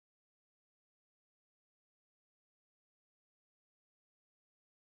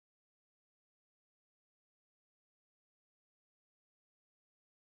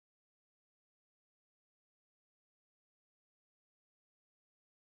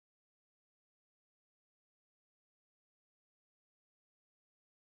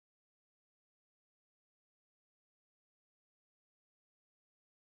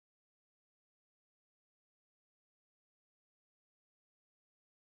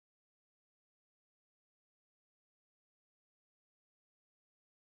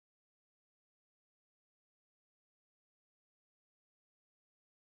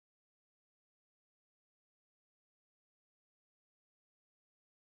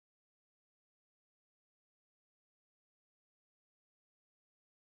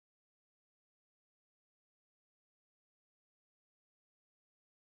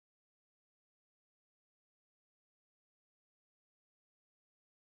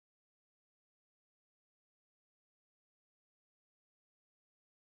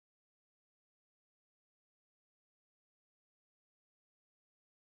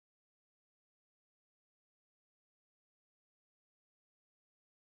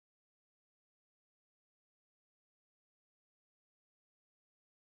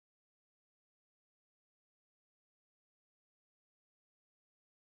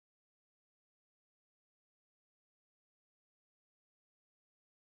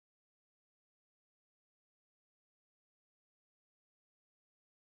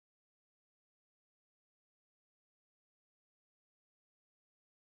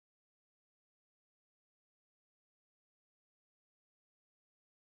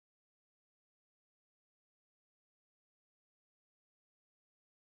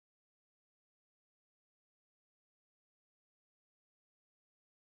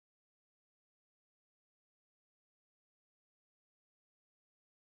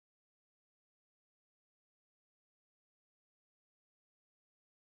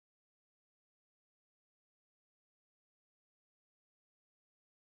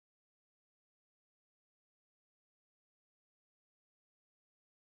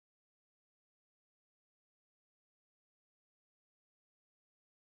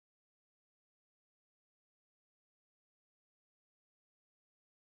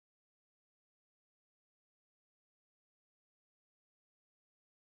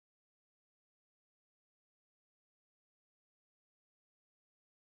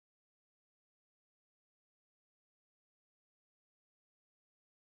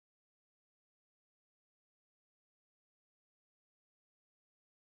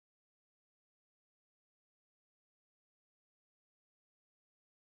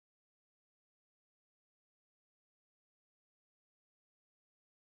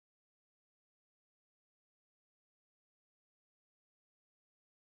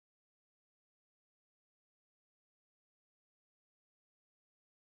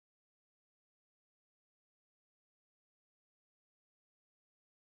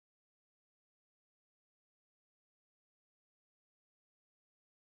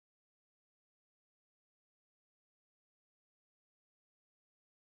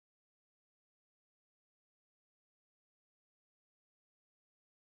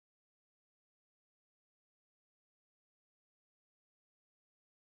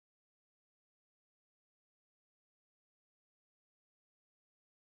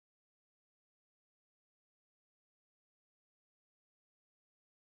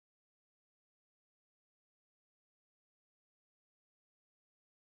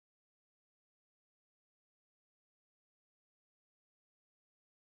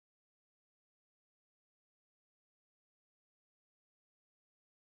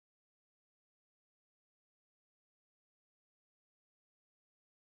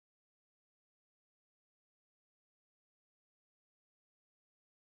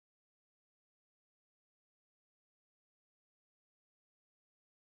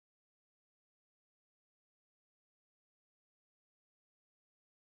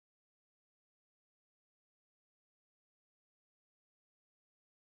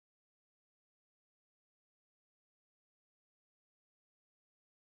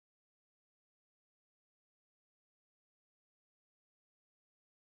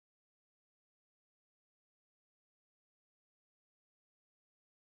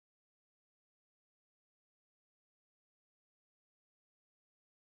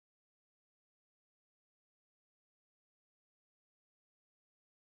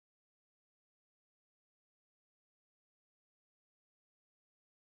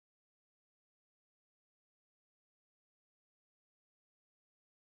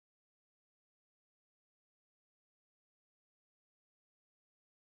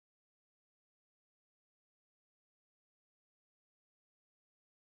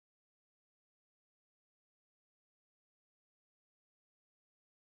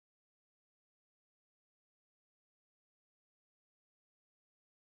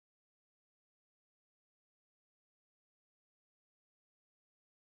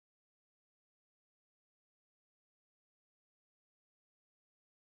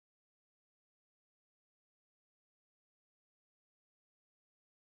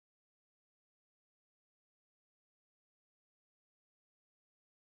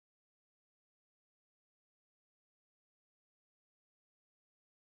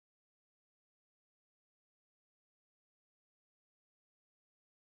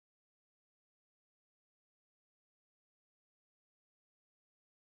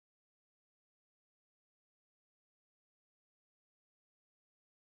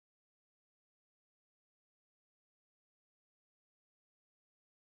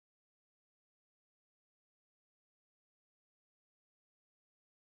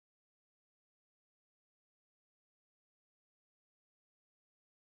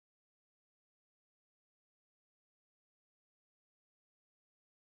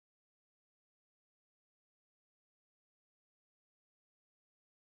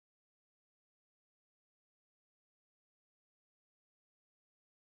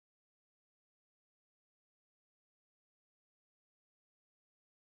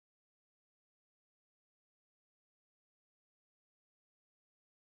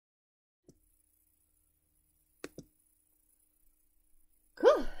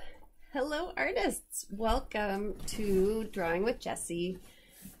Hello, artists. Welcome to Drawing with Jessie.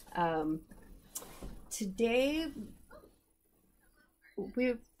 Today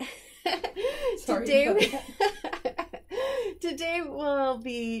we today we'll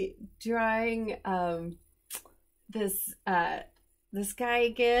be drawing this guy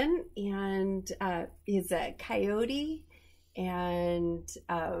again, and he's a coyote. And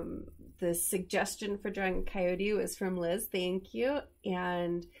the suggestion for drawing a coyote was from Liz. Thank you.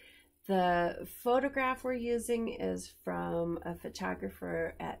 And the photograph we're using is from a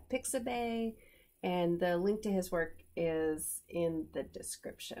photographer at Pixabay, and the link to his work is in the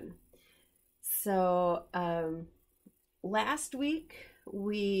description. So last week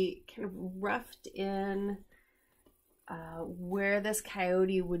we kind of roughed in where this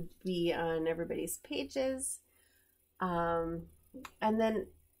coyote would be on everybody's pages. And then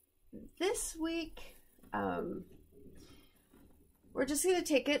this week, we're just going to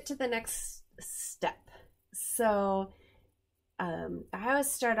take it to the next step. So I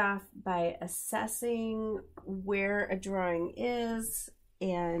always start off by assessing where a drawing is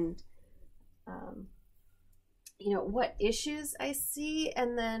and, you know, what issues I see,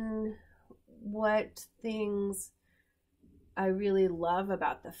 and then what things I really love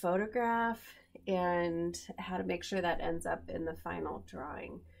about the photograph, and how to make sure that ends up in the final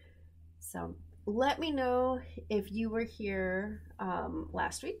drawing. So let me know if you were here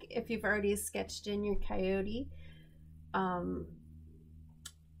last week, if you've already sketched in your coyote, or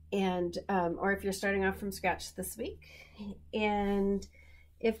if you're starting off from scratch this week, and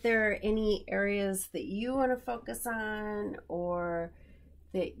if there are any areas that you want to focus on or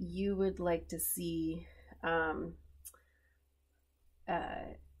that you would like to see how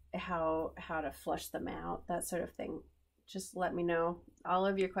to flush them out, that sort of thing. Just let me know. All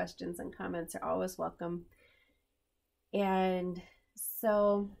of your questions and comments are always welcome. And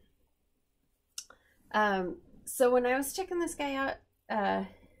so when I was checking this guy out,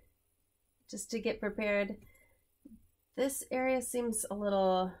 just to get prepared, this area seems a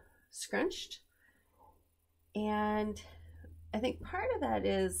little scrunched, and I think part of that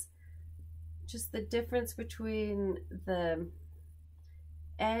is just the difference between the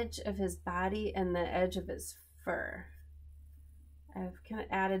edge of his body and the edge of his fur. I've kind of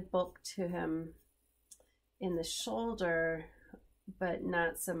added bulk to him in the shoulder, but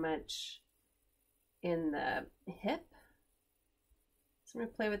not so much in the hip. So I'm going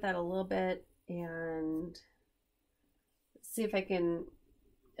to play with that a little bit and see if I can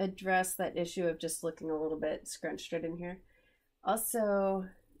address that issue of just looking a little bit scrunched right in here. Also,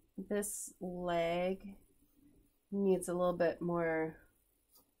 this leg needs a little bit more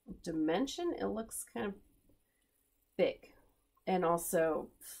dimension. It looks kind of big and also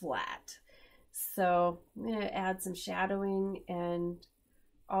flat. So I'm going to add some shadowing and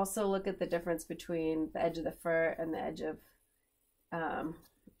also look at the difference between the edge of the fur and the edge of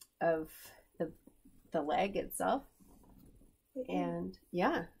the leg itself. And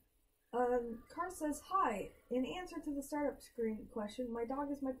yeah. Car says, hi. In answer to the startup screen question, my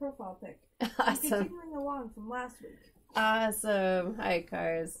dog is my profile pic. Awesome. Continuing along from last week. Awesome. Hi,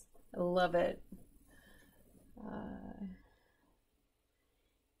 Cars. I love it.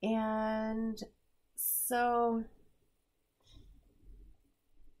 And so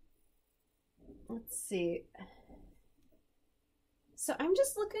let's see. So I'm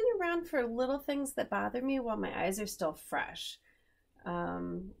just looking around for little things that bother me while my eyes are still fresh.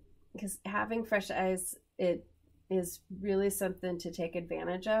 Because having fresh eyes, it is really something to take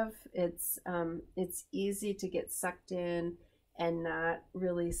advantage of. It's easy to get sucked in and not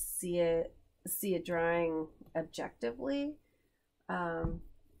really see a drawing objectively,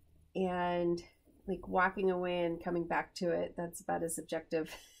 and like walking away and coming back to it, that's about as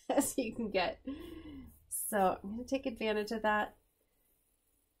objective as you can get. So I'm going to take advantage of that.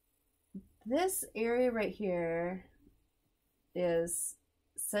 This area right here is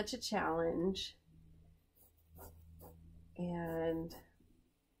such a challenge, and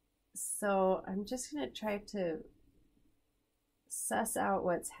so I'm just going to try to suss out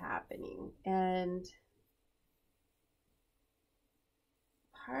what's happening. And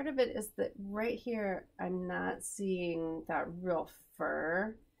part of it is that right here I'm not seeing that real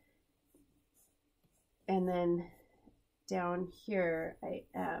fur, and then down here I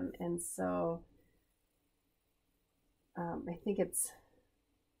am, and so I think it's,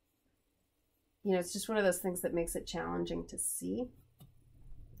 you know, it's just one of those things that makes it challenging to see.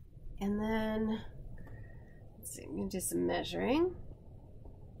 And then let's see, I'm going to do some measuring.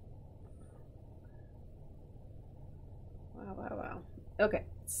 Wow. Okay,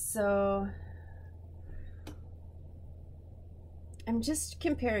 so I'm just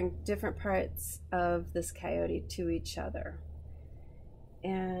comparing different parts of this coyote to each other.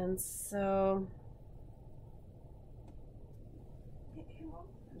 And so, Hey, Mom,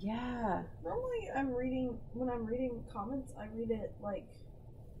 yeah. normally when I'm reading comments, I read it like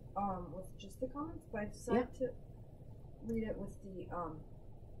with just the comments, but I decided to read it with the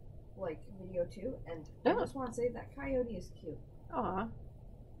like video too, and I just want to say that coyote is cute. Aw.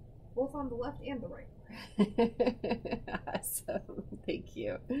 Both on the left and the right. Awesome. Thank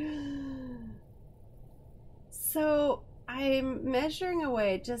you. So I'm measuring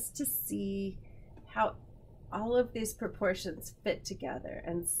away just to see how all of these proportions fit together.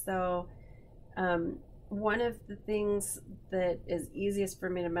 And so one of the things that is easiest for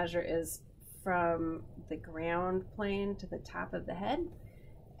me to measure is from the ground plane to the top of the head.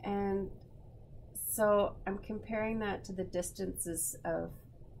 And so I'm comparing that to the distances of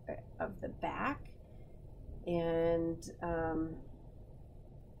the back, and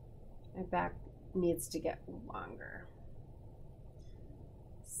my back needs to get longer.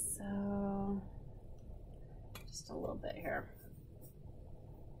 So just a little bit here.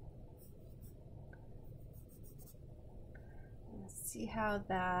 Let's see how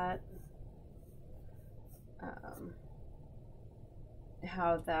that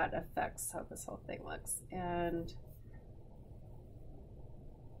affects how this whole thing looks. And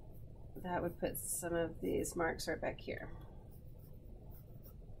that would put some of these marks right back here.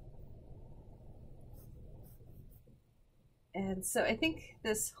 And so I think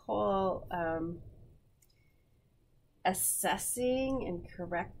this whole assessing and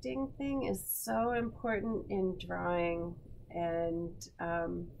correcting thing is so important in drawing. And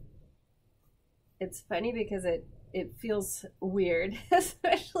it's funny because it feels weird,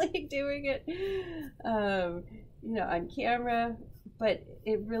 especially doing it on camera, but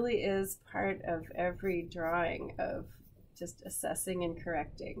it really is part of every drawing, of just assessing and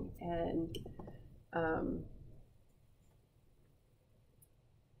correcting. And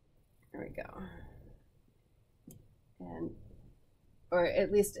there we go. And or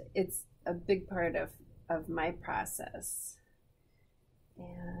at least it's a big part of my process.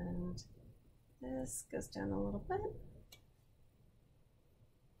 And this goes down a little bit.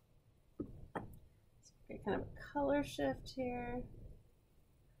 So get kind of a color shift here.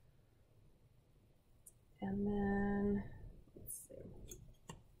 And then, let's see.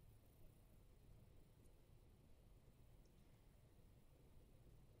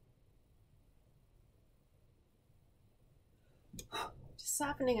 Just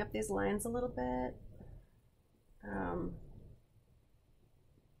softening up these lines a little bit.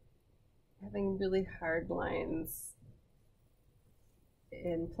 Having really hard lines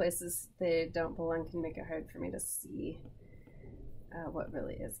in places they don't belong can make it hard for me to see what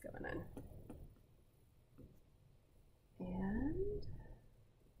really is going on. And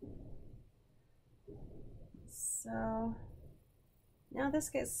so now this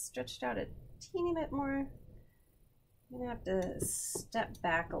gets stretched out a teeny bit more. I'm gonna have to step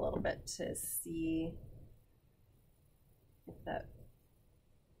back a little bit to see if that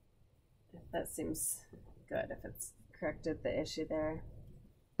seems good, if it's corrected the issue there.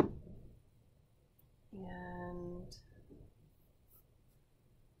 And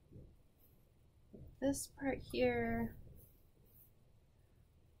this part here,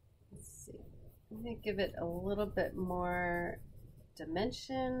 let's see, I'm going to give it a little bit more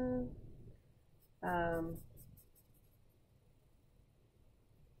dimension.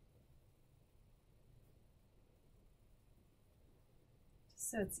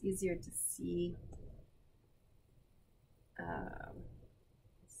 So it's easier to see.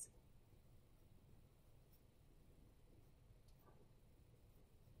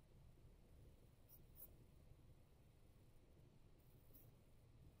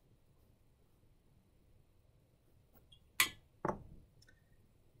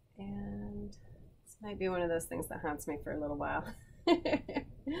 And this might be one of those things that haunts me for a little while.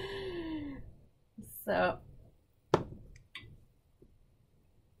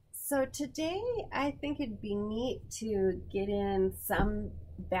 So today I think it'd be neat to get in some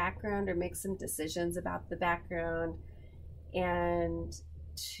background or make some decisions about the background, and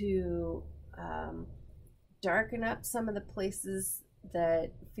to darken up some of the places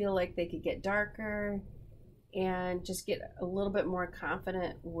that feel like they could get darker, and just get a little bit more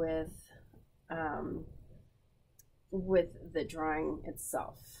confident with the drawing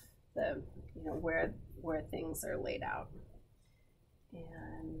itself, where things are laid out.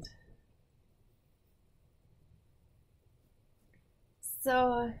 And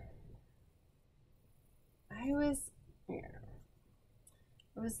so I was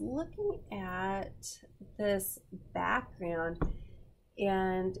looking at this background,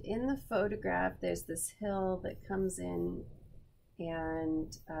 And in the photograph, there's this hill that comes in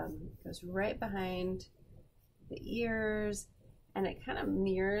and goes right behind the ears, and it kind of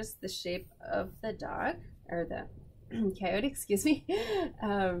mirrors the shape of the dog, or the coyote, excuse me.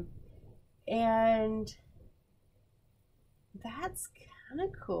 And that's kind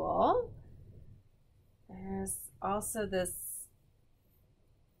of cool. There's also this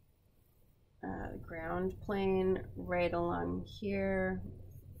ground plane right along here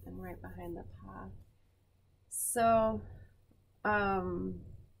and right behind the path. So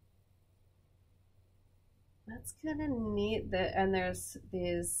that's kind of neat. And there's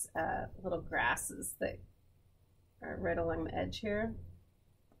these little grasses that are right along the edge here,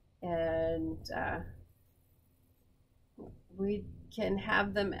 and we can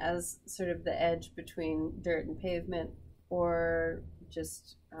have them as sort of the edge between dirt and pavement, or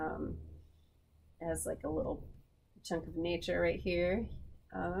just as like a little chunk of nature right here.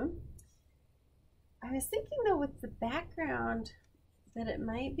 I was thinking though, with the background, that it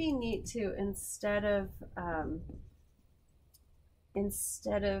might be neat to, instead of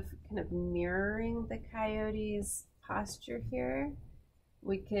kind of mirroring the coyote's posture here,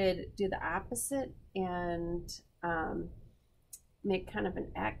 we could do the opposite and make kind of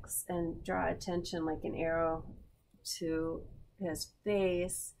an X and draw attention like an arrow to his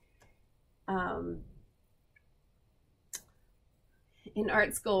face. In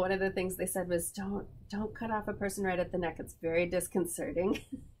art school, one of the things they said was, don't cut off a person right at the neck. It's very disconcerting.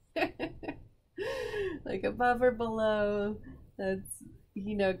 Like above or below, that's,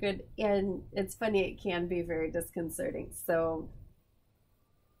 you know, good. And it's funny, it can be very disconcerting. So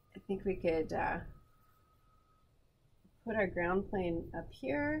I think we could put our ground plane up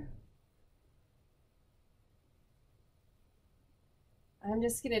here. I'm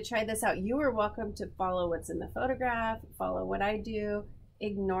just going to try this out. You are welcome to follow what's in the photograph, follow what I do,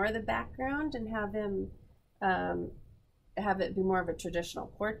 ignore the background, and have him have it be more of a traditional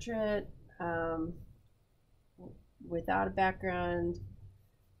portrait without a background,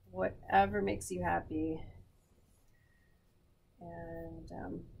 whatever makes you happy.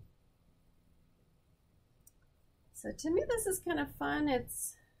 And so to me, this is kind of fun.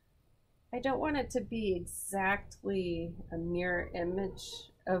 I don't want it to be exactly a mirror image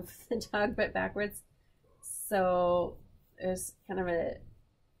of the dog, but backwards. So there's kind of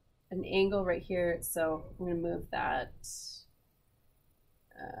an angle right here. So I'm going to move that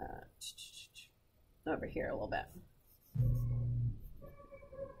over here a little bit.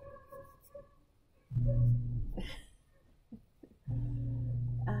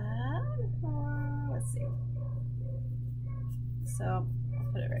 Let's see. So I'll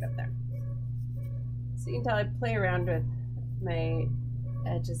put it right up there. So you can tell I play around with my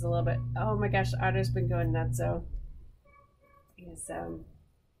edges a little bit. Oh my gosh, Otter's been going nuts. So he's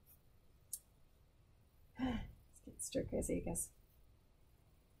let's get stir crazy, I guess.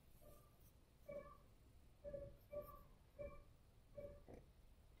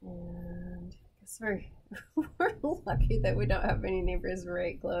 And I guess we're lucky that we don't have any neighbors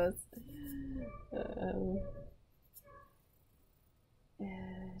right close.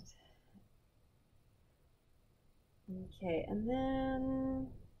 Okay, and then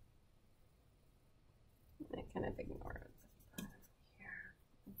I kind of ignore it here.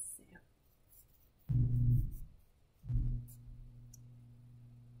 Let's see.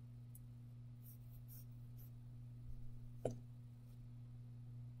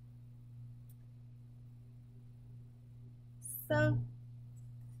 So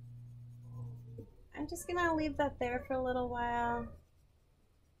I'm just gonna leave that there for a little while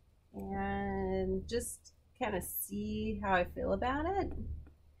and just kind of see how I feel about it.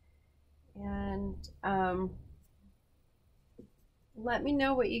 And let me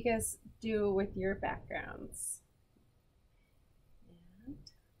know what you guys do with your backgrounds. And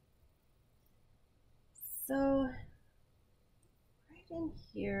so right in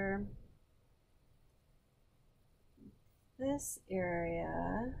here, this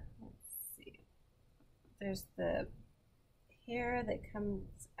area, let's see, there's the hair that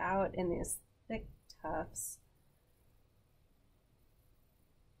comes out in these thick tufts.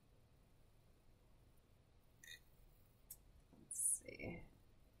 Let's see.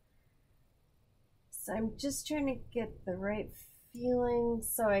 So I'm just trying to get the right feeling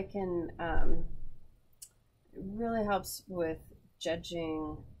so I can, it really helps with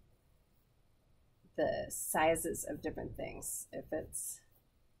judging the sizes of different things. If it's,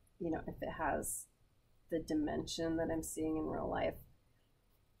 you know, if it has the dimension that I'm seeing in real life.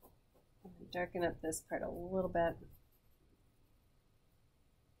 Darken up this part a little bit.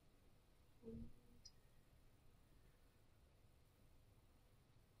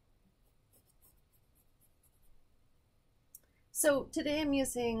 So today I'm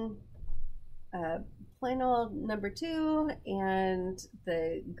using plain old number 2 and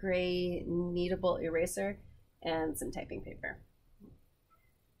the gray kneadable eraser and some typing paper.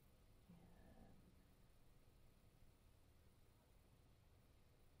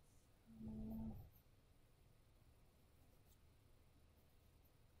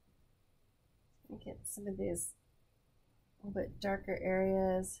 Get some of these a little bit darker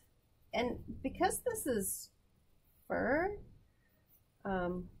areas. And because this is fur,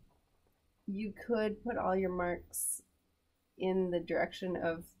 you could put all your marks in the direction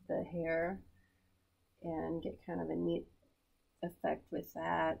of the hair and get kind of a neat effect with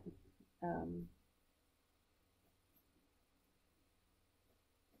that.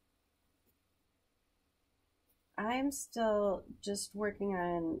 I'm still just working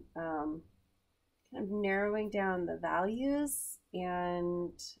on kind of narrowing down the values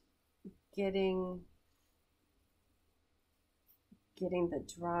and getting the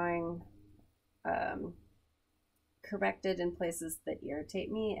drawing corrected in places that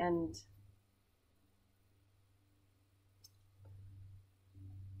irritate me. And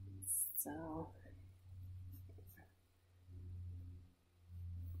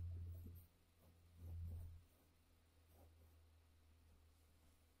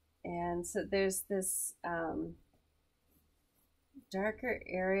so there's this darker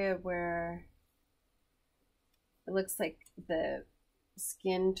area where it looks like the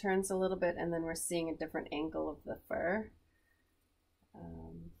skin turns a little bit, and then we're seeing a different angle of the fur.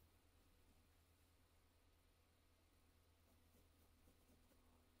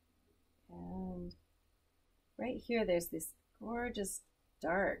 And right here, there's these gorgeous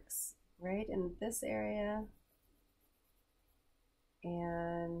darks right in this area.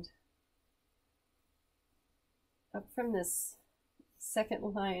 And up from this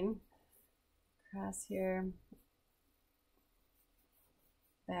second line across here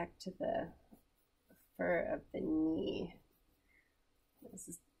back to the fur of the knee. This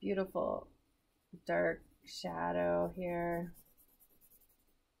is beautiful dark shadow here.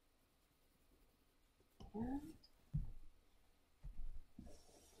 And,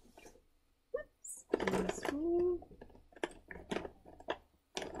 excuse me.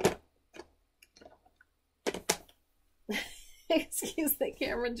 Excuse the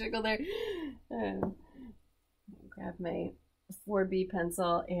camera jiggle there. Grab my 4B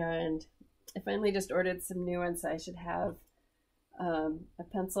pencil, and I finally just ordered some new ones, so I should have a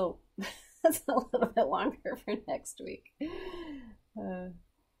pencil that's a little bit longer for next week.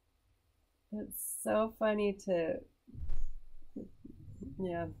 It's so funny to,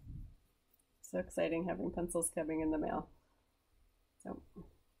 yeah, so exciting having pencils coming in the mail.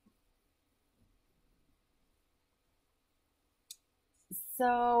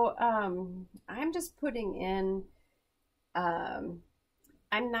 So I'm just putting in, I'm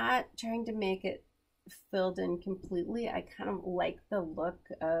not trying to make it filled in completely. I kind of like the look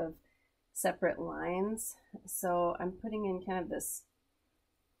of separate lines. So I'm putting in kind of this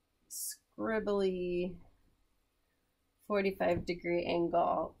scribbly 45-degree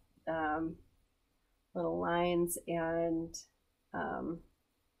angle, little lines, and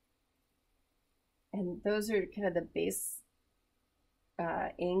those are kind of the base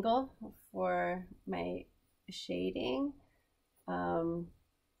angle for my shading.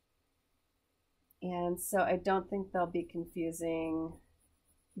 And so I don't think they'll be confusing,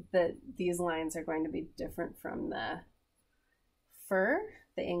 that these lines are going to be different from the fur,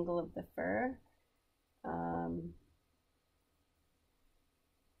 the angle of the fur. Let's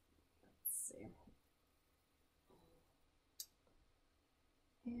see.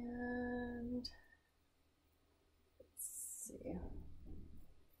 And let's see.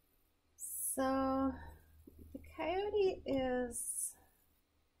 So the coyote is,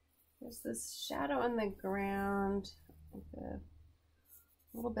 there's this shadow on the ground, like a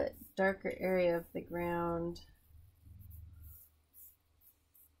little bit darker area of the ground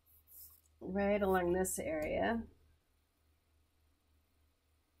right along this area.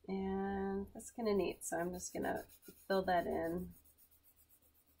 And that's kind of neat, so I'm just gonna fill that in.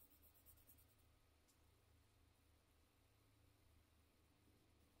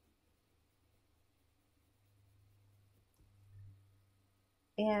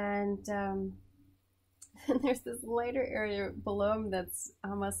 And there's this lighter area below him that's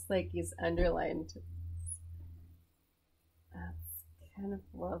almost like he's underlined. That's kind of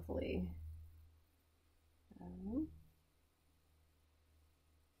lovely. I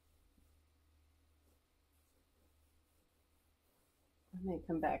may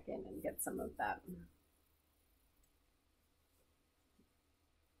come back in and get some of that. And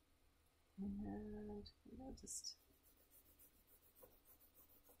I'll just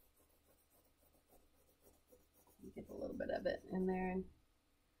get a little bit of it in there.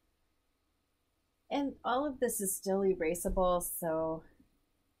 And all of this is still erasable, so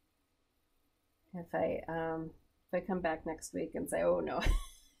if I come back next week and say, oh no,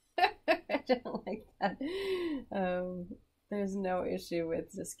 I don't like that, there's no issue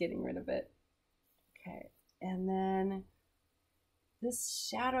with just getting rid of it. Okay, and then this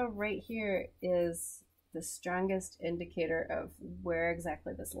shadow right here is the strongest indicator of where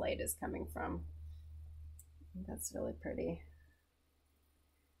exactly this light is coming from. That's really pretty.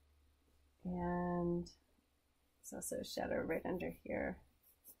 And there's also a shadow right under here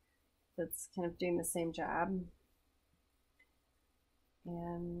that's kind of doing the same job.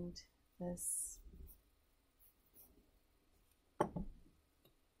 And this.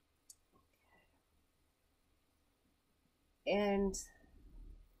 And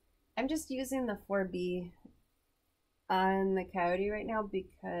I'm just using the 4B on the coyote right now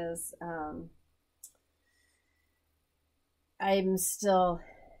because I'm still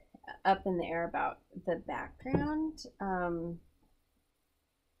up in the air about the background,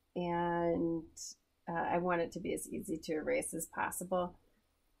 and I want it to be as easy to erase as possible.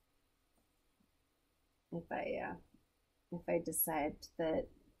 If I decide that,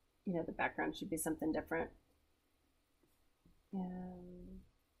 you know, the background should be something different.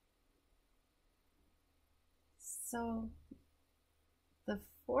 So the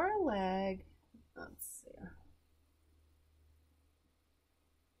foreleg, let's see.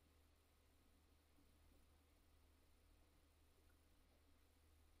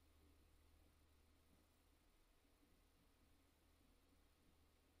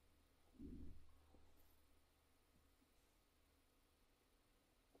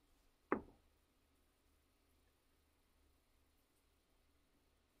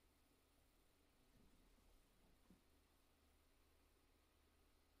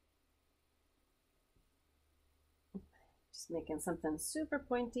 Just making something super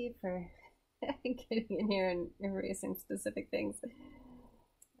pointy for getting in here and erasing specific things.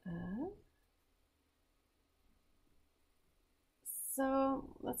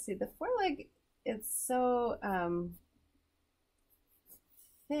 So let's see, the foreleg, it's so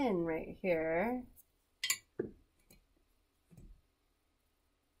thin right here.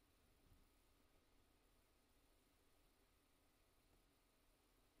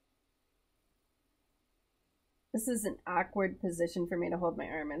 This is an awkward position for me to hold my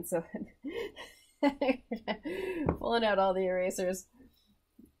arm in, so pulling out all the erasers.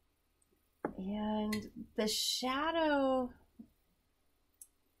 And the shadow,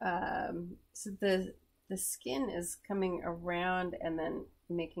 so the skin is coming around and then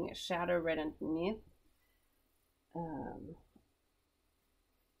making a shadow right underneath.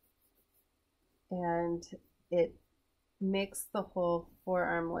 And it makes the whole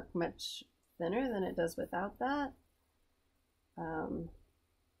forearm look much thinner than it does without that.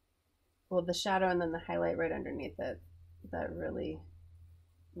 Well, the shadow and then the highlight right underneath it, that really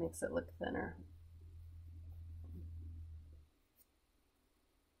makes it look thinner.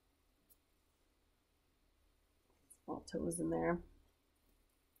 Small toes in there.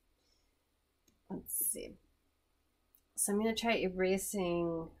 Let's see. So I'm going to try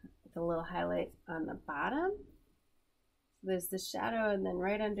erasing the little highlight on the bottom. There's the shadow, and then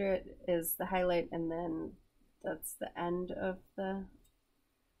right under it is the highlight, and then that's the end of the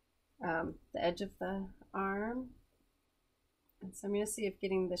edge of the arm. And so I'm going to see if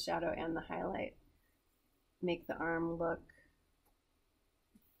getting the shadow and the highlight make the arm look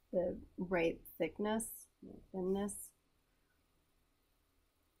the right thickness, thinness.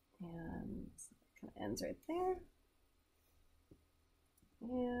 And so it kind of ends right there.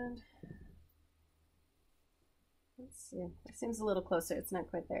 And let's see, it seems a little closer. It's not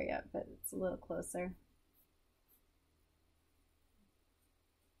quite there yet, but it's a little closer.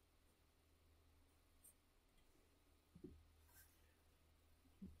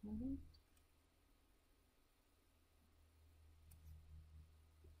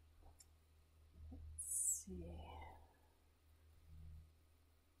 Let's see.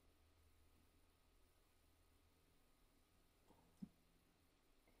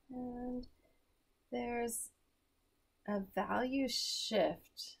 And there's a value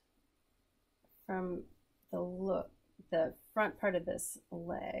shift from the front part of this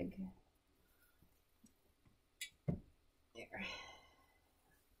leg. There.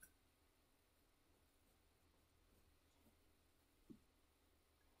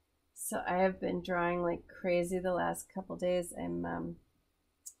 So I have been drawing like crazy the last couple days. I'm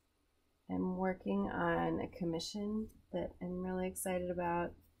working on a commission that I'm really excited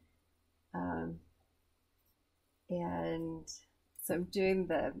about. And so I'm doing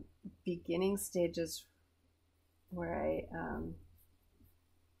the beginning stages where I'm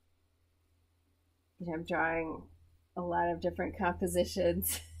drawing a lot of different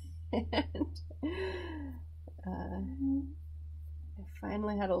compositions. And I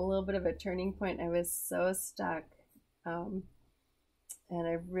finally had a little bit of a turning point. I was so stuck, and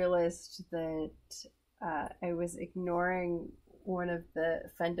I realized that I was ignoring one of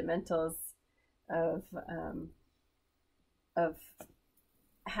the fundamentals of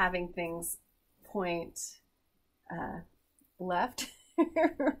having things point left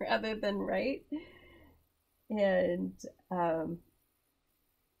rather than right, and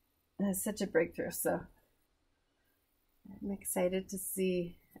it's such a breakthrough. So I'm excited to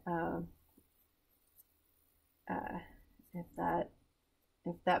see if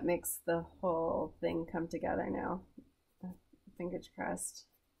that makes the whole thing come together now. Fingers crossed.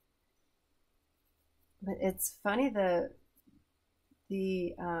 But it's funny, the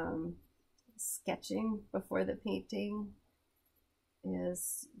sketching before the painting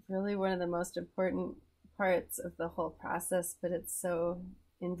is really one of the most important parts of the whole process, but it's so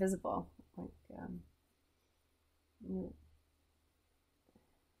invisible. Like,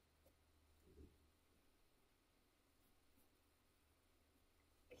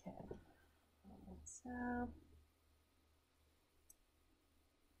 okay, so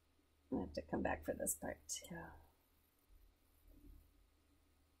I have to come back for this part too.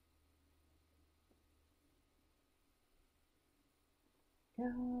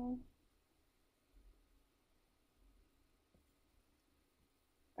 Go.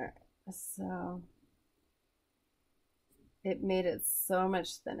 All right, so it made it so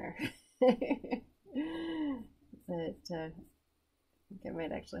much thinner that I think I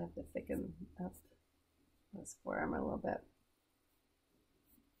might actually have to thicken up this forearm a little bit.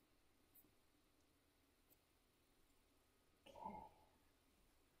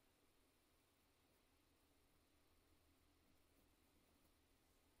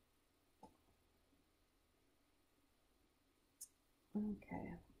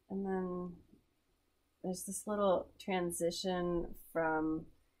 Okay, and then there's this little transition from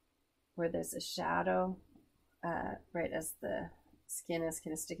where there's a shadow right as the skin is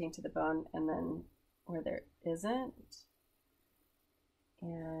kind of sticking to the bone, and then where there isn't,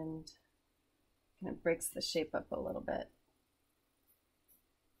 and kind of breaks the shape up a little bit.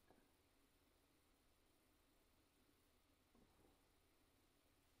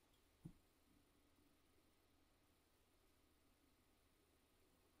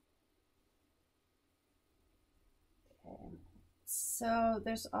 So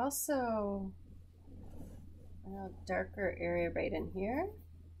there's also a darker area right in here.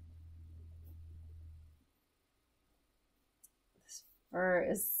 This fur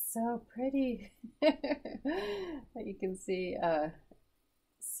is so pretty. You can see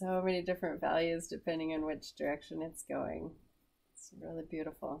so many different values depending on which direction it's going. It's really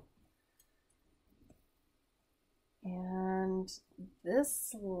beautiful. And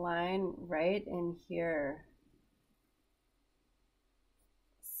this line right in here,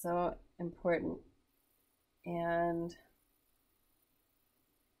 so important. And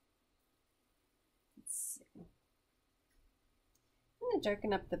let's see, I'm going to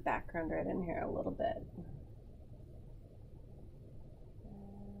darken up the background right in here a little bit.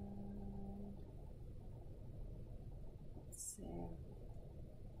 Let's see.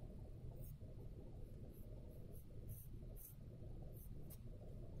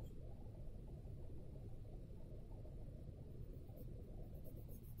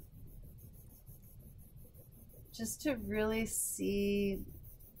 Just to really see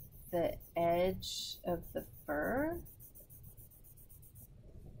the edge of the fur.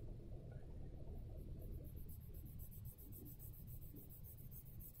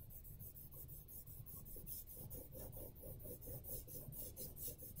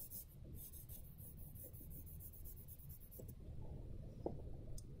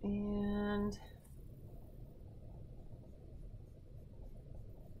 And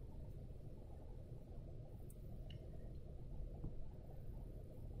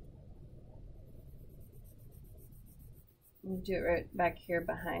we'll do it right back here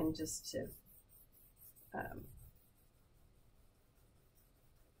behind, just to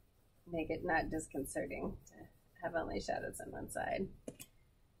make it not disconcerting to have only shadows on one side.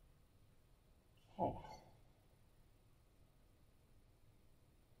 Okay.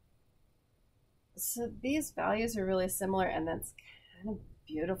 So these values are really similar, and that's kind of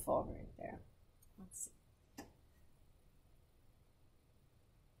beautiful right there. Let's see.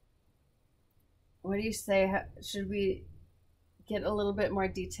 What do you say? Should we get a little bit more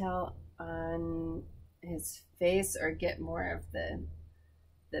detail on his face, or get more of the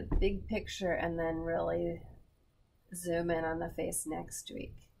big picture and then really zoom in on the face next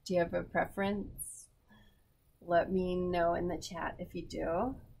week. Do you have a preference? Let me know in the chat if you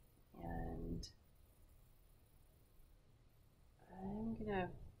do. And I'm gonna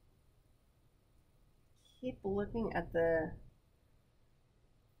keep looking at the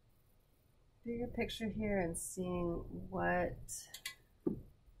bigger picture here and seeing what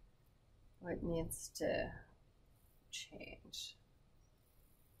needs to change.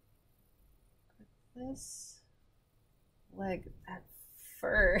 This leg, that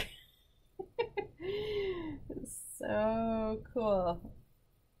fur is so cool.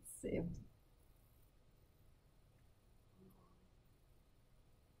 Let's see.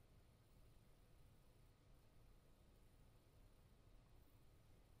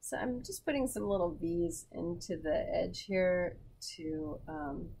 So I'm just putting some little V's into the edge here to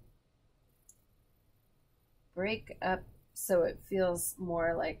break up so it feels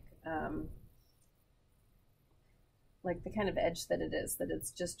more like the kind of edge that it is, that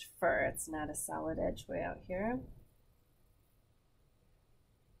it's just fur. It's not a solid edge way out here.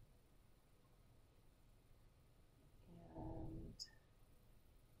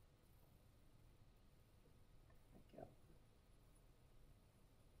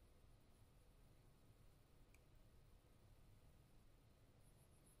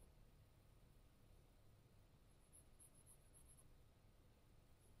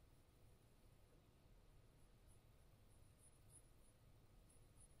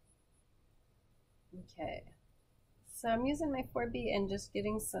 Okay, so I'm using my 4B and just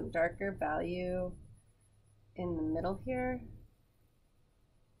getting some darker value in the middle here.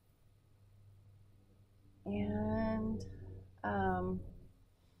 And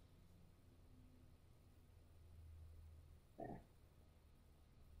there.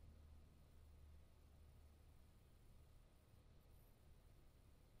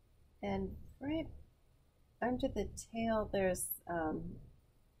 And right under the tail, there's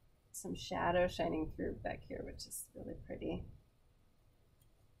some shadow shining through back here, which is really pretty.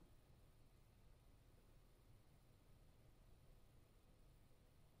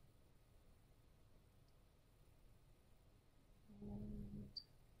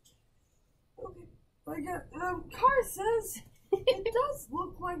 Okay, I got, Car says, it does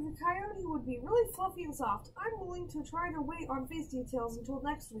look like the coyote would be really fluffy and soft. I'm willing to try to wait on face details until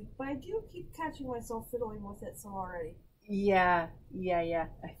next week, but I do keep catching myself fiddling with it some already. Yeah.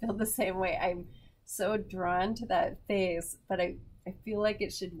 I feel the same way. I'm so drawn to that face, but I feel like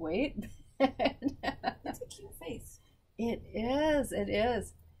it should wait. It's a cute face. It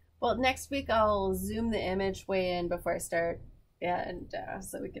is. Well, next week I'll zoom the image way in before I start, and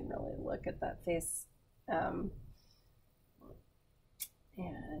so we can really look at that face.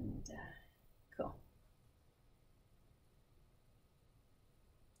 Cool.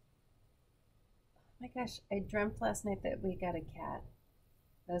 Oh my gosh, I dreamt last night that we got a cat.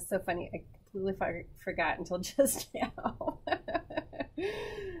 That was so funny. I completely forgot until just now.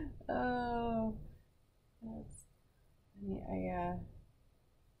 Oh, that's funny.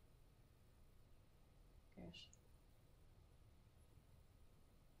 Gosh.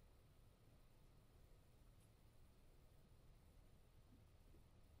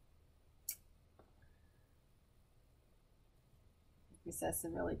 We saw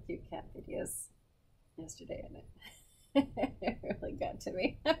some really cute cat videos yesterday, and it really got to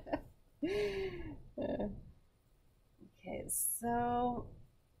me. Okay, so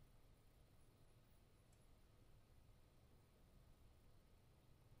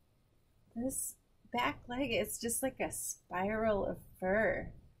this back leg, it's just like a spiral of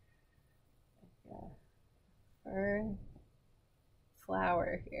fur. Like a fur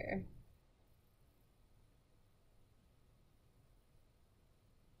flower here.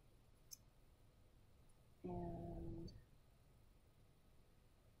 And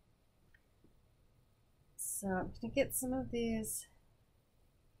so I'm going to get some of these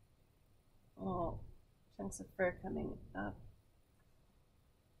chunks of fur coming up.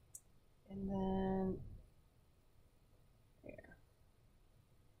 And then here,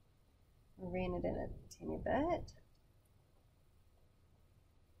 I'll rein it in a teeny bit.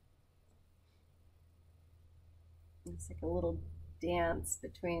 It's like a little dance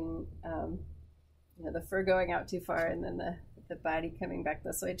between the fur going out too far and then the body coming back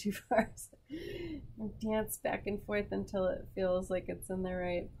this way too far. So dance back and forth until it feels like it's in the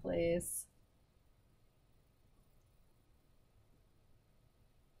right place.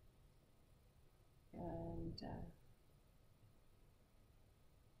 And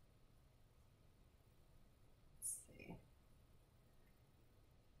let's see.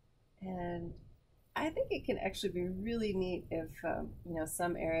 And I think it can actually be really neat if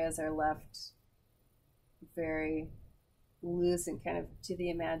some areas are left very loose and kind of to the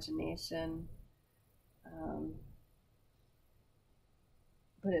imagination.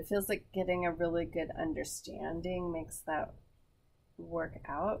 But it feels like getting a really good understanding makes that work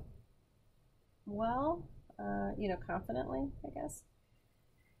out well, confidently, I guess.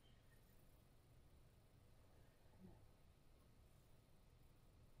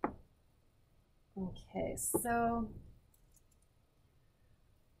 Okay, so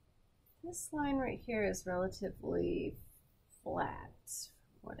this line right here is relatively flat,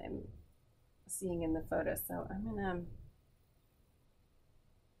 what I'm seeing in the photo. So I'm gonna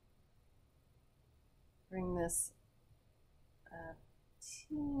bring this a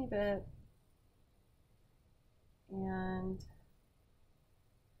teeny bit, and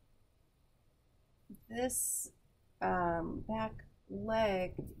this back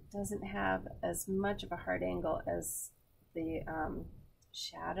leg doesn't have as much of a hard angle as the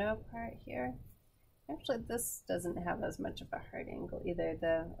shadow part here. Actually, this doesn't have as much of a hard angle either,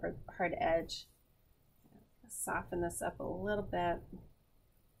 or hard edge. Soften this up a little bit.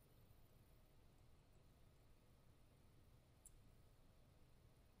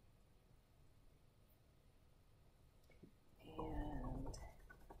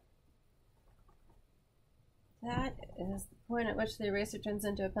 That is the point at which the eraser turns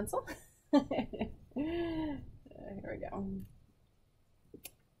into a pencil. Here we go.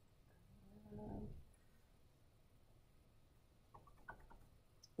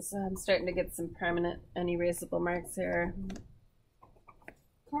 So I'm starting to get some permanent unerasable marks here.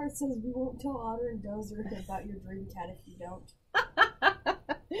 Car says we won't tell Otter and Dozer about your dream cat if you don't.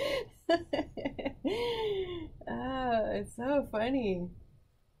 Oh, it's so funny.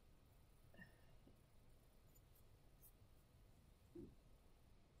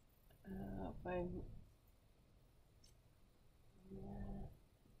 Fine. Yeah.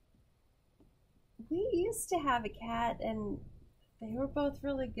 We used to have a cat, and they were both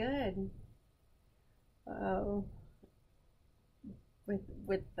really good.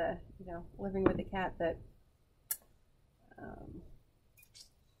 With the living with a cat, but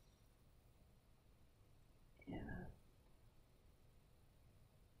yeah.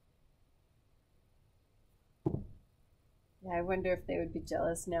 Yeah, I wonder if they would be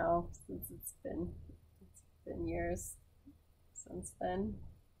jealous now, since it's been years since then.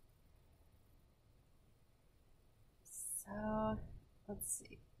 So let's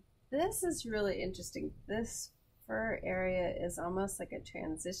see. This is really interesting. This fur area is almost like a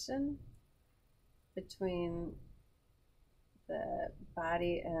transition between the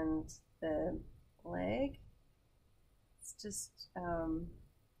body and the leg. It's just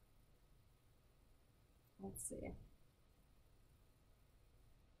let's see.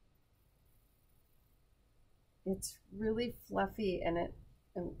 It's really fluffy, and it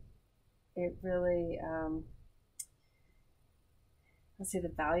really let's see, the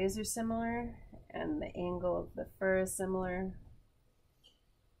values are similar and the angle of the fur is similar.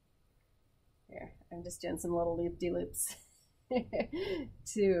 Here, I'm just doing some little loop-de-loops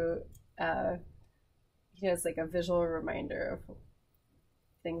to it's like a visual reminder of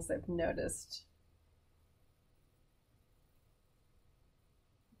things I've noticed.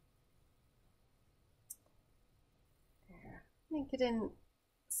 Let me get in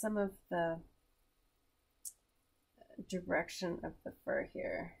some of the direction of the fur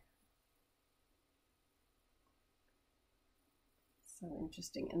here. So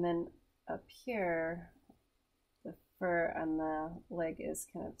interesting. And then up here, the fur on the leg is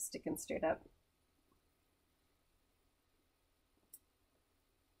kind of sticking straight up.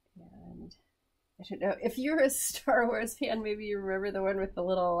 And I don't know, if you're a Star Wars fan, maybe you remember the one with the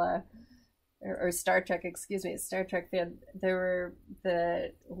little or Star Trek, excuse me, Star Trek fan, there were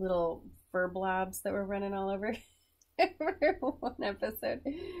the little fur blobs that were running all over one episode.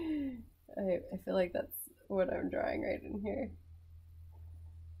 I feel like that's what I'm drawing right in here.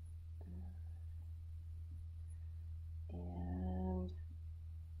 And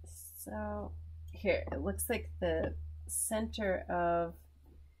so here, it looks like the center of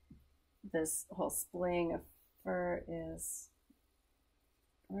this whole splaying of fur is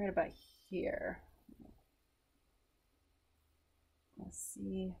right about here. Let's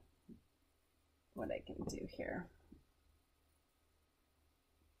see what I can do here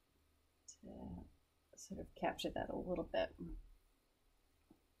to sort of capture that a little bit.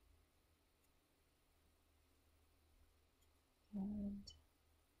 And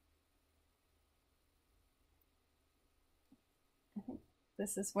I think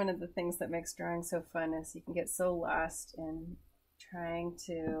this is one of the things that makes drawing so fun, is you can get so lost in trying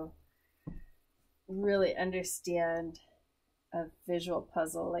to really understand a visual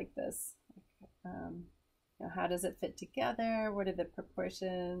puzzle like this. You know, how does it fit together? What are the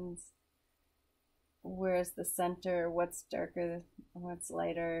proportions? Where's the center? What's darker? What's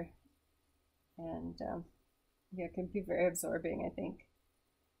lighter? And yeah, it can be very absorbing, I think.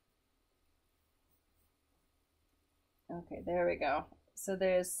 Okay, there we go. So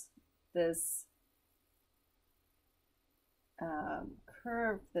there's this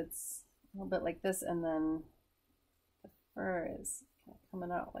curve that's a little bit like this, and then the fur is kind of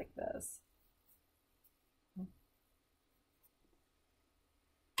coming out like this.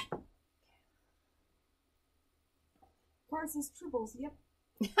 Parsons Tribbles, yep.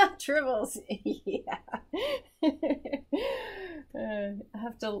 Tribbles, yeah. I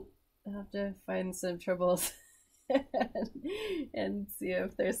have to find some tribbles and see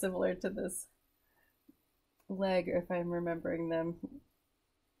if they're similar to this leg, or if I'm remembering them.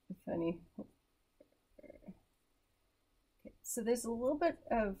 Funny. Okay, so there's a little bit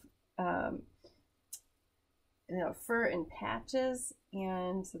of you know, fur in patches,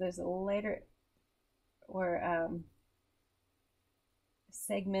 and so there's a lighter or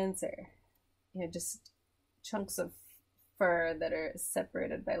segments, or you know, just chunks of fur that are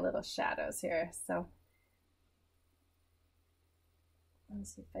separated by little shadows here. So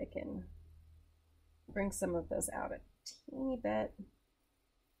let's see if I can bring some of those out a teeny bit.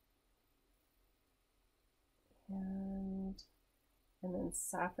 And then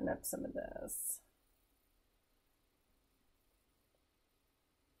soften up some of this.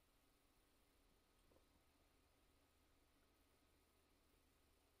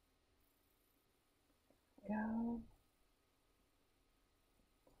 Go.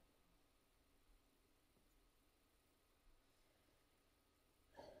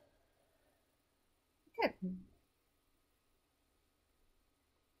 Good.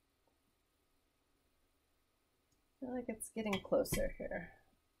 I feel like it's getting closer here.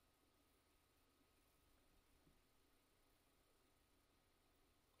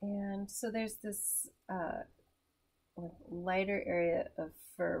 And so there's this lighter area of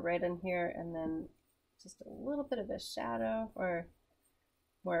fur right in here, and then just a little bit of a shadow or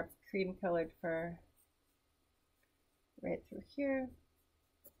more cream colored fur right through here.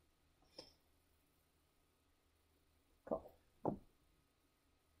 Cool.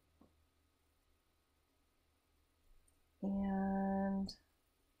 And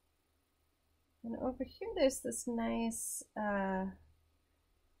over here there's this nice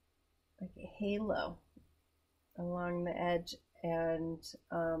like a halo along the edge, and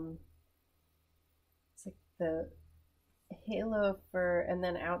it's like the halo fur, and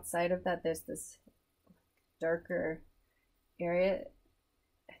then outside of that there's this darker area.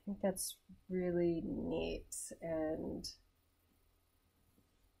 I think that's really neat. And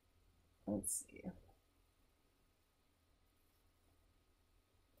let's see.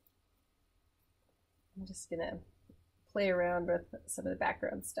 I'm just gonna play around with some of the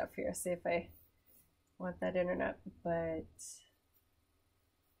background stuff here, see if I want that in or not, but I'm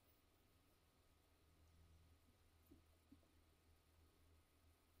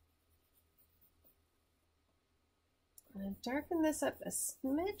gonna darken this up a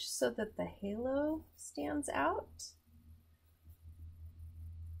smidge so that the halo stands out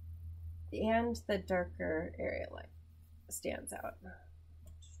and the darker area like stands out.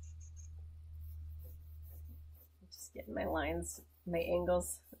 Just getting my lines, my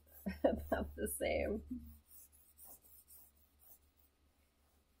angles about the same.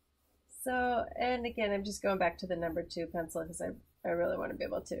 So, and again, I'm just going back to the number 2 pencil because I really want to be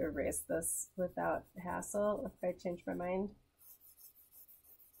able to erase this without hassle if I change my mind.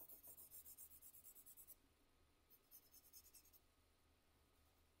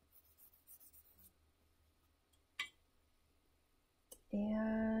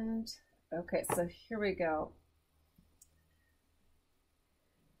 And okay, so here we go.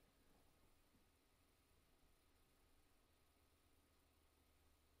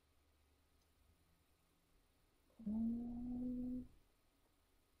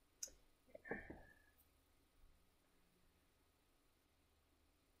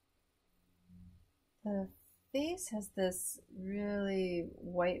 The face has this really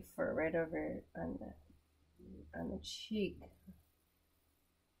white fur right over on the cheek.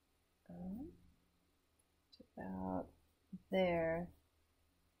 About there,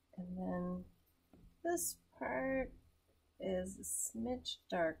 and then this part is a smidge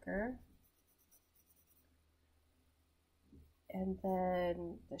darker, and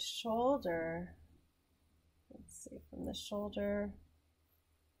then the shoulder, let's see, from the shoulder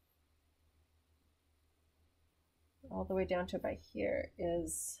all the way down to about here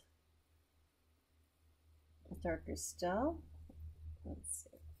is darker still. Let's see.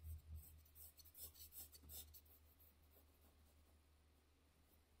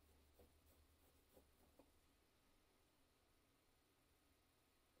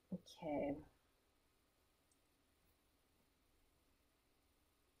 Okay.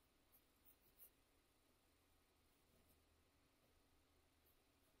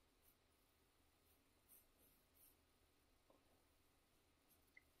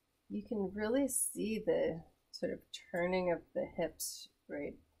 You can really see the sort of turning of the hips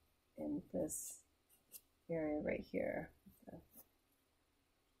right in this area right here.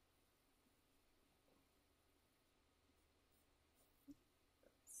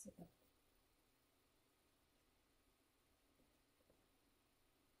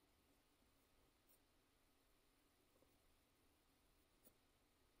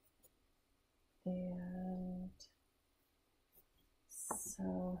 And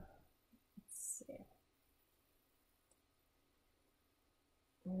so, let's see.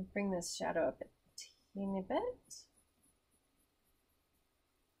 I'm going to bring this shadow up a teeny bit.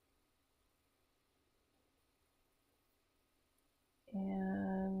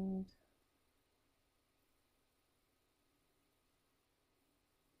 And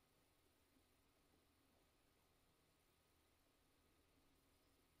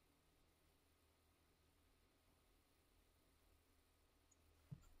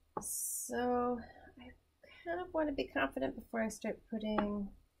so I kind of want to be confident before I start putting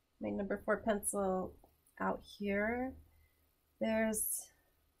my number 4 pencil out here. There's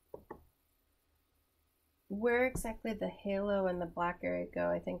where exactly the halo and the black area go,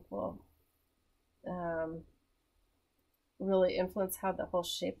 I think will really influence how the whole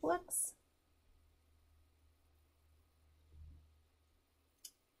shape looks.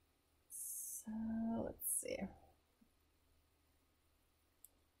 So let's see.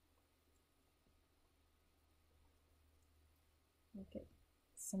 Look at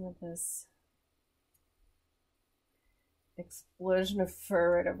some of this explosion of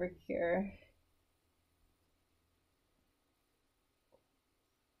fur right over here.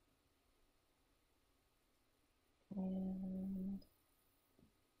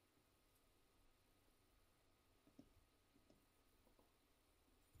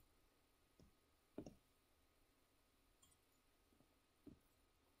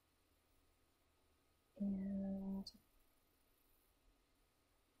 And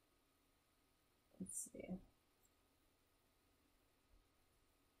let's see.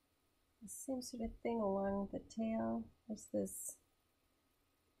 The same sort of thing along the tail. There's this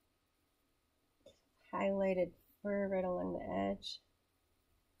highlighted fur right along the edge.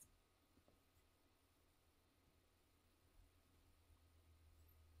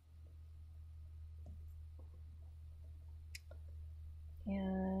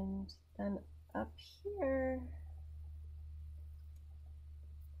 And then up here,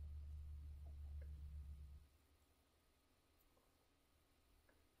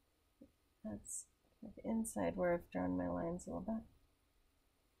 that's kind of inside where I've drawn my lines a little bit.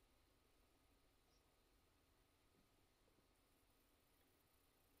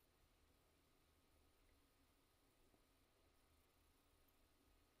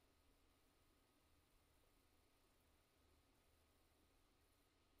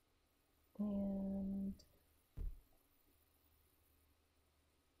 And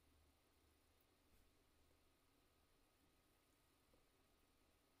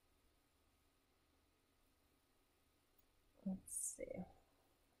let's see.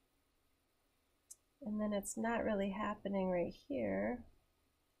 And then it's not really happening right here,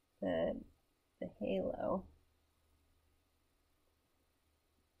 the halo.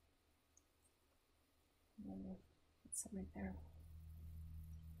 Put some right there.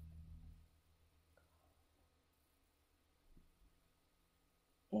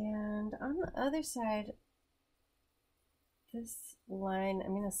 And on the other side, this line,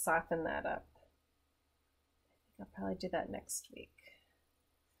 I'm going to soften that up. I think I'll probably do that next week.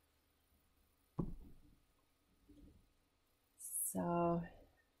 So,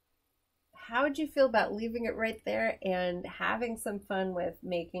 how would you feel about leaving it right there and having some fun with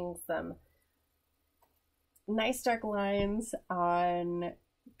making some nice dark lines on a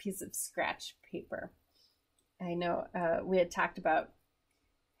piece of scratch paper? I know we had talked about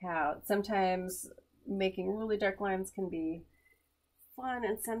how sometimes making really dark lines can be fun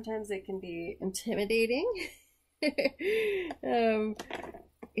and sometimes it can be intimidating.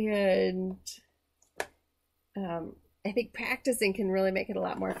 I think practicing can really make it a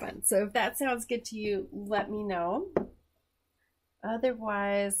lot more fun. So if that sounds good to you, let me know.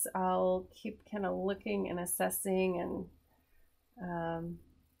 Otherwise, I'll keep kind of looking and assessing and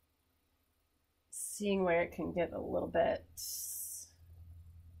seeing where it can get a little bit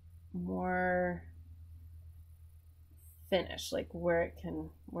more finished, like where it can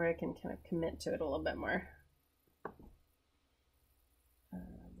kind of commit to it a little bit more.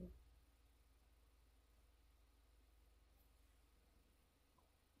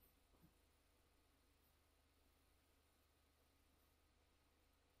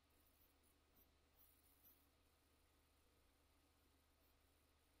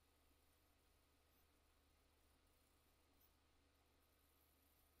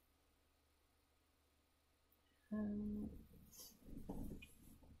 Um,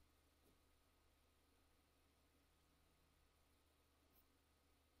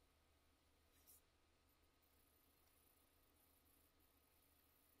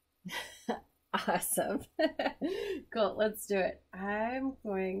 awesome. Cool, let's do it. I'm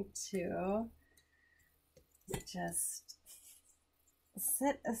going to just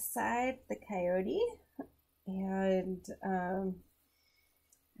set aside the coyote, and I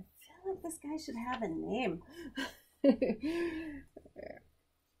feel like this guy should have a name. I'll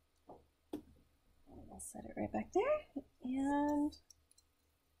set it right back there, and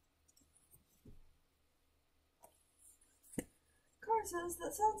Car says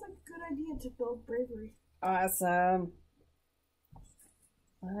that sounds like a good idea to build bravery. awesome.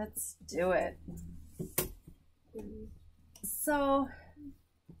 Let's do it. So,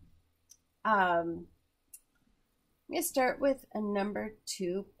 I'm gonna start with a number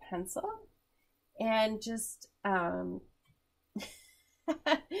 2 pencil, and just and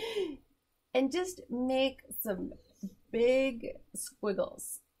just make some big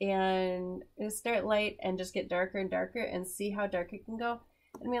squiggles, and start light and just get darker and darker and see how dark it can go.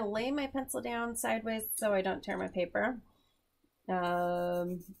 I'm gonna lay my pencil down sideways so I don't tear my paper.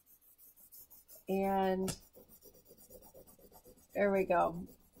 And there we go.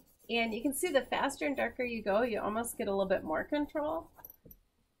 And you can see the faster and darker you go, you almost get a little bit more control.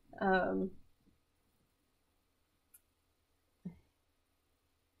 And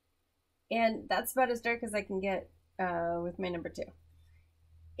that's about as dark as I can get with my number 2.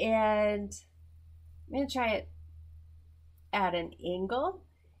 And I'm going to try it at an angle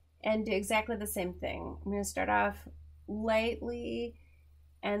and do exactly the same thing. I'm going to start off lightly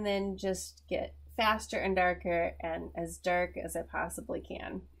and then just get faster and darker and as dark as I possibly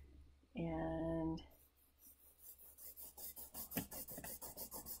can. And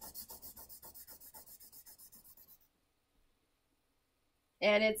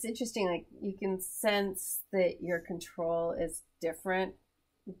it's interesting, like you can sense that your control is different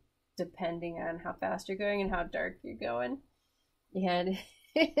depending on how fast you're going and how dark you're going. And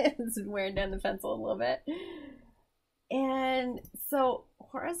it's wearing down the pencil a little bit. And so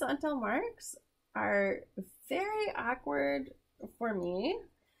horizontal marks are very awkward for me.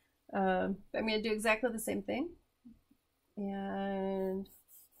 I'm going to do exactly the same thing. And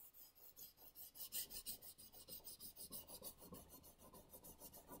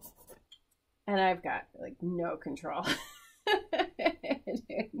I've got like no control.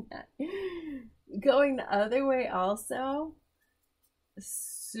 Doing that. Going the other way also,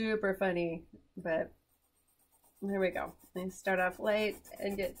 super funny, but there we go. I start off light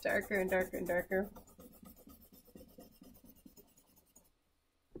and get darker and darker and darker.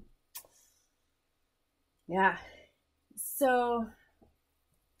 Yeah, so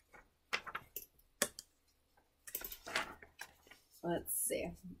let's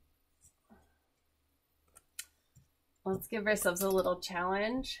see. Let's give ourselves a little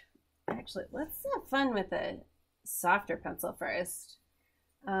challenge. Actually, let's have fun with a softer pencil first.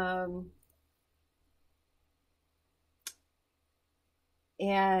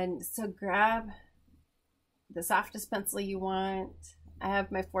 And so grab the softest pencil you want. I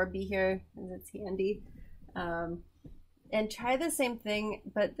have my 4B here, and it's handy. And try the same thing,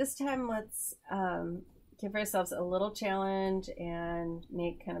 but this time let's give ourselves a little challenge and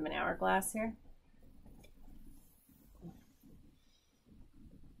make kind of an hourglass here.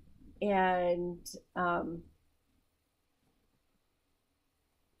 And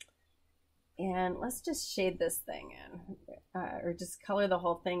let's just shade this thing in, or just color the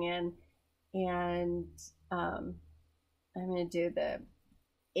whole thing in. And I'm going to do the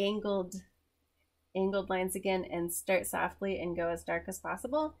angled lines again and start softly and go as dark as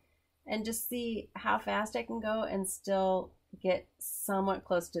possible, and just see how fast I can go and still get somewhat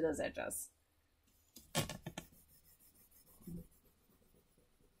close to those edges.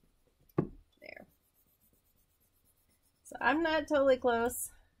 There. So I'm not totally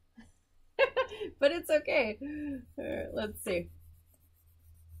close, but it's okay. All right, let's see.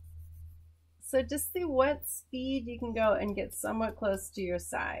 So just see what speed you can go and get somewhat close to your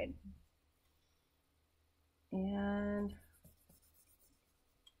side. And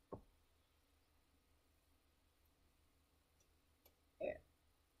there.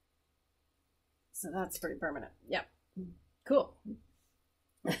 So that's pretty permanent. Yep. Cool.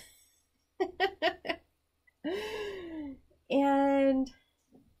 And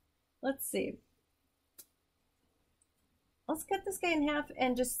let's see. Let's cut this guy in half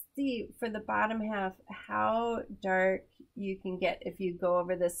and just see for the bottom half how dark you can get if you go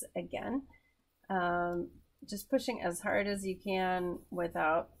over this again. Just pushing as hard as you can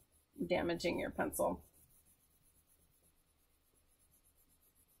without damaging your pencil.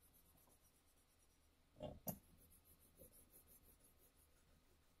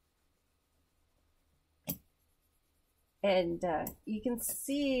 And you can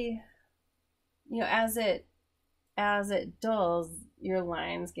see, as it dulls, your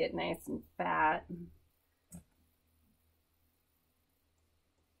lines get nice and fat.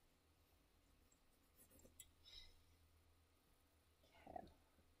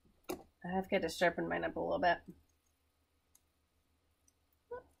 Okay. I've got to sharpen mine up a little bit.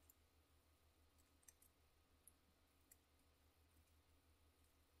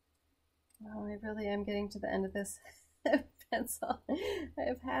 Well, I really am getting to the end of this pencil.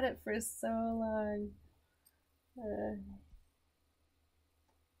 I've had it for so long.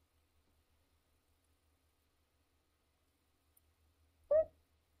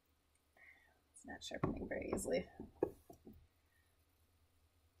 It's not sharpening very easily.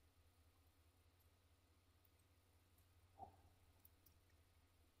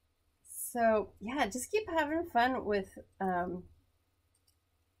 So yeah, just keep having fun with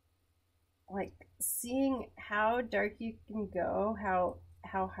like seeing how dark you can go, how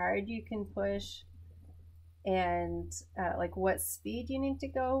hard you can push, and like what speed you need to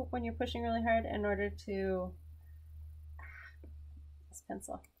go when you're pushing really hard in order to this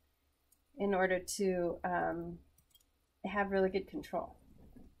pencil, in order to have really good control.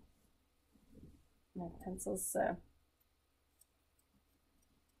 My pencil's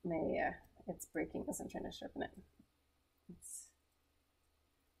it's breaking as I'm trying to sharpen it. It's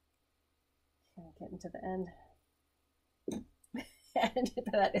kind of getting to the end. And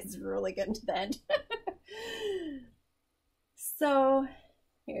that is really getting to the end. So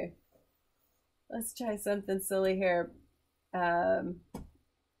here, let's try something silly here. We're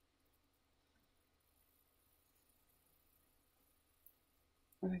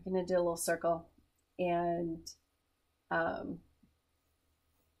gonna do a little circle, and I'm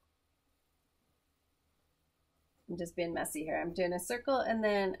just being messy here. I'm doing a circle, and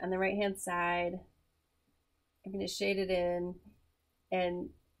then on the right hand side I'm going to shade it in, and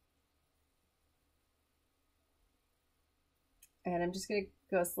I'm just going to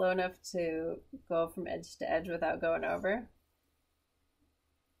go slow enough to go from edge to edge without going over.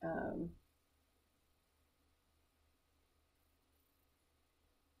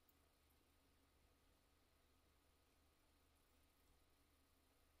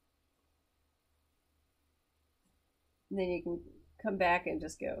 And then you can come back and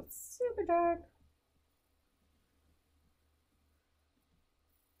just go super dark.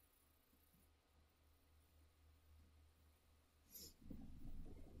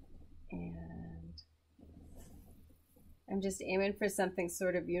 And I'm just aiming for something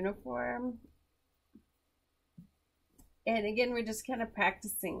sort of uniform. And again, we're just kind of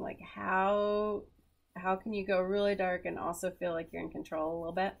practicing like how can you go really dark and also feel like you're in control a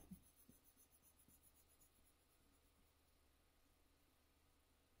little bit.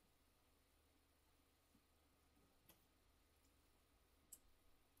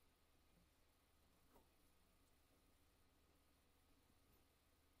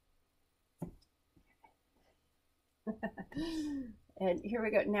 And here we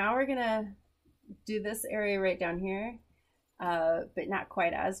go. Now we're gonna do this area right down here, but not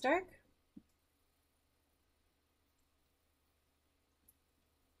quite as dark.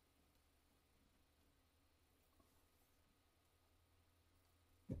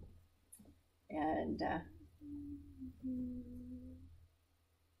 And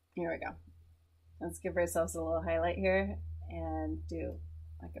here we go. Let's give ourselves a little highlight here and do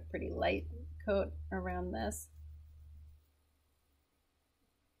like a pretty light coat around this.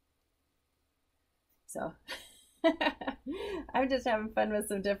 So I'm just having fun with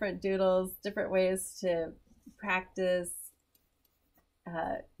some different doodles, different ways to practice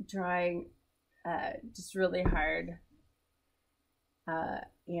drawing just really hard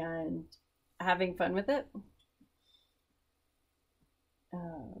and having fun with it.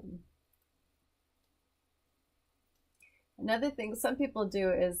 Another thing some people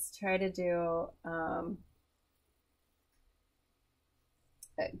do is try to do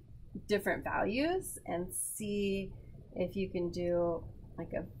different values and see if you can do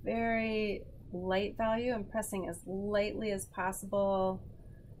like a very light value. I'm pressing as lightly as possible.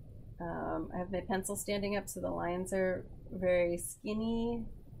 I have my pencil standing up so the lines are very skinny.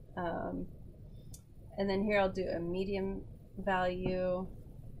 And then here I'll do a medium value.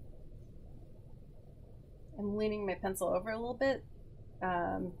 I'm leaning my pencil over a little bit.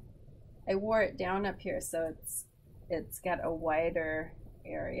 I wore it down up here so it's got a wider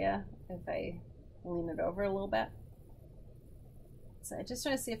area if I lean it over a little bit. So I just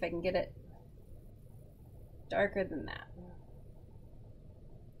try to see if I can get it darker than that.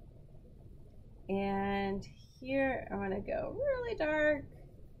 And here I want to go really dark.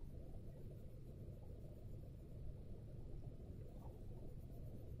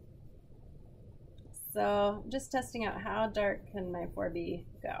 So I'm just testing out how dark can my 4B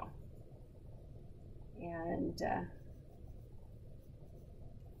go. And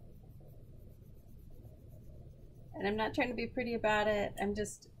I'm not trying to be pretty about it. I'm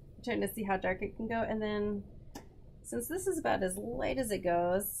just trying to see how dark it can go. And then since this is about as light as it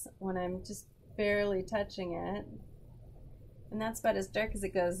goes when I'm just barely touching it, and that's about as dark as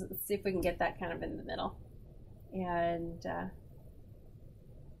it goes, let's see if we can get that kind of in the middle. And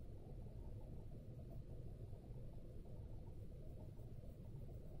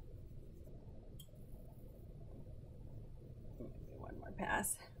one more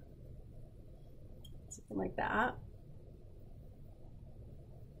pass. Something like that.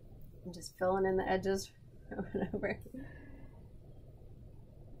 I'm just filling in the edges over and over.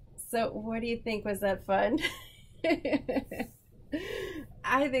 So what do you think? Was that fun?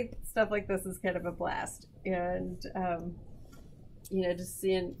 I think stuff like this is kind of a blast. And, you know, just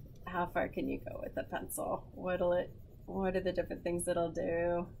seeing how far can you go with a pencil? What are the different things it'll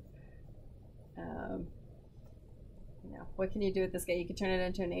do? You know, what can you do with this guy? You could turn it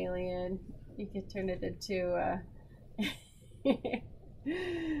into an alien. You could turn it into, you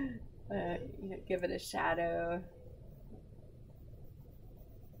know, give it a shadow.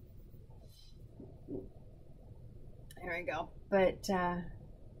 There we go. But, yeah.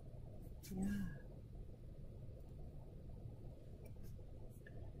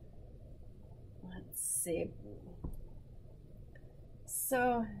 Let's see.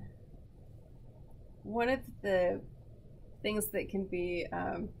 So, one of the things that can be,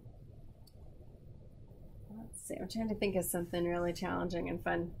 let's see, I'm trying to think of something really challenging and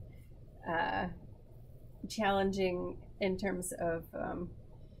fun. Challenging in terms of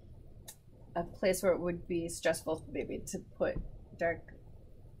a place where it would be stressful maybe to put dark,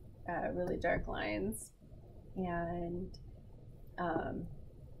 really dark lines. And let's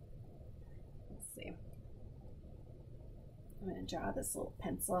see, I'm going to draw this little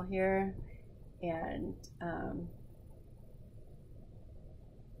pencil here, and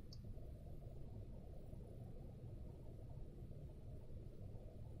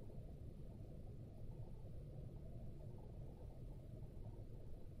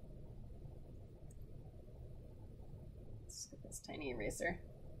let's get this tiny eraser.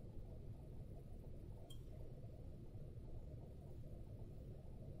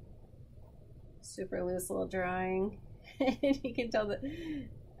 Super loose little drawing. And you can tell that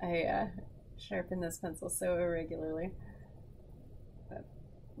I sharpen this pencil so irregularly. But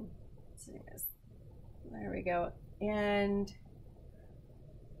anyways, there we go. And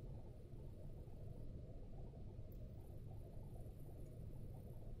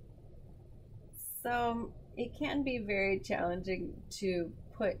so it can be very challenging to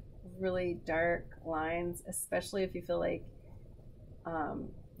put really dark lines, especially if you feel like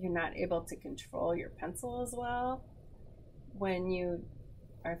you're not able to control your pencil as well when you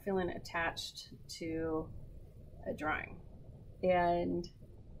are feeling attached to a drawing. And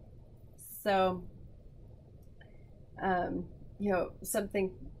so, you know,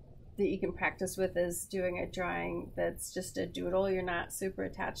 something that you can practice with is doing a drawing that's just a doodle. You're not super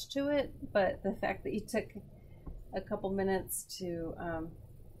attached to it, but the fact that you took a couple minutes to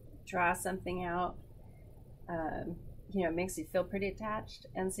draw something out, you know, makes you feel pretty attached.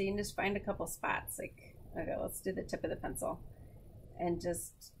 And so you can just find a couple spots, like, okay, let's do the tip of the pencil, and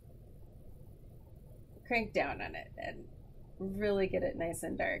just crank down on it and really get it nice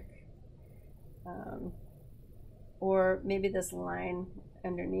and dark. Or maybe this line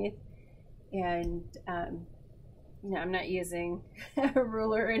underneath, and you know, I'm not using a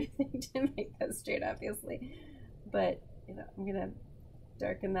ruler or anything to make that straight, obviously, but you know, I'm gonna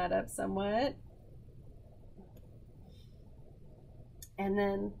darken that up somewhat. And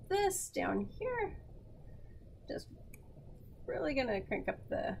then this down here, just really gonna crank up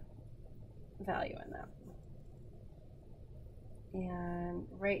the value in that. And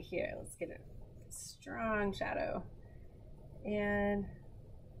right here, let's get a strong shadow. And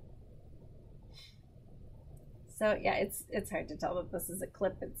so yeah, it's hard to tell that this is a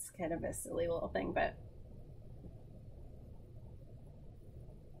clip. It's kind of a silly little thing, but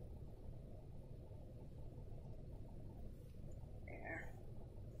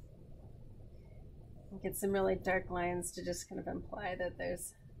get some really dark lines to just kind of imply that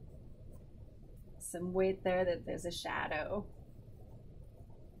there's some weight there, that there's a shadow.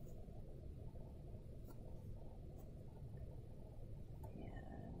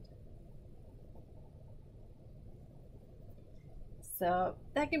 And so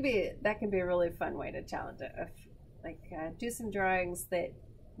that can be a really fun way to challenge it. If, like, do some drawings that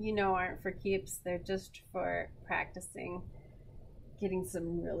you know aren't for keeps, they're just for practicing, getting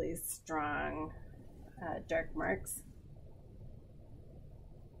some really strong dark marks.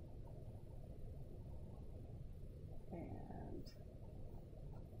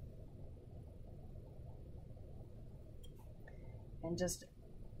 And just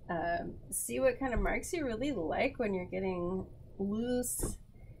see what kind of marks you really like when you're getting loose.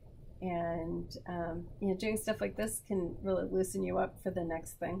 And you know, doing stuff like this can really loosen you up for the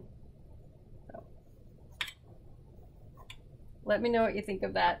next thing. So, let me know what you think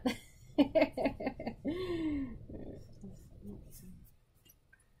of that.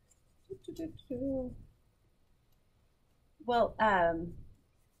 Well,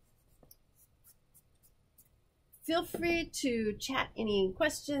 feel free to chat any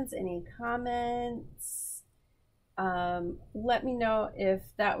questions, any comments. Let me know if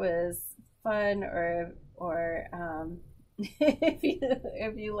that was fun or if you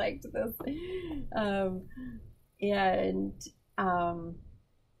liked this.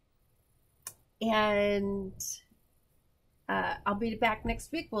 I'll be back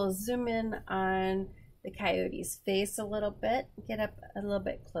next week. We'll zoom in on the coyote's face a little bit, get up a little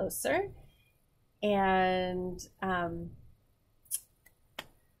bit closer, and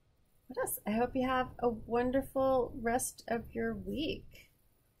what else? I hope you have a wonderful rest of your week.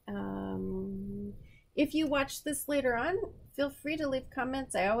 If you watch this later on, feel free to leave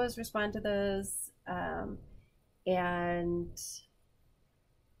comments. I always respond to those. And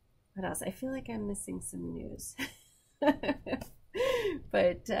what else? I feel like I'm missing some news.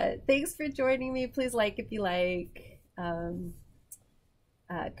 But thanks for joining me. Please like if you like.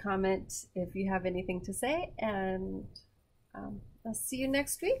 Comment if you have anything to say. And I'll see you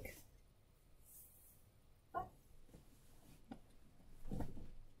next week.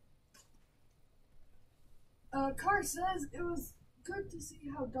 Car says it was good to see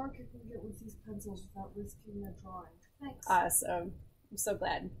how dark it can get with these pencils without risking a drawing. Thanks. Awesome. I'm so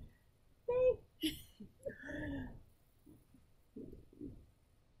glad. Yay.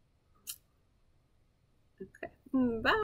 Okay. Bye.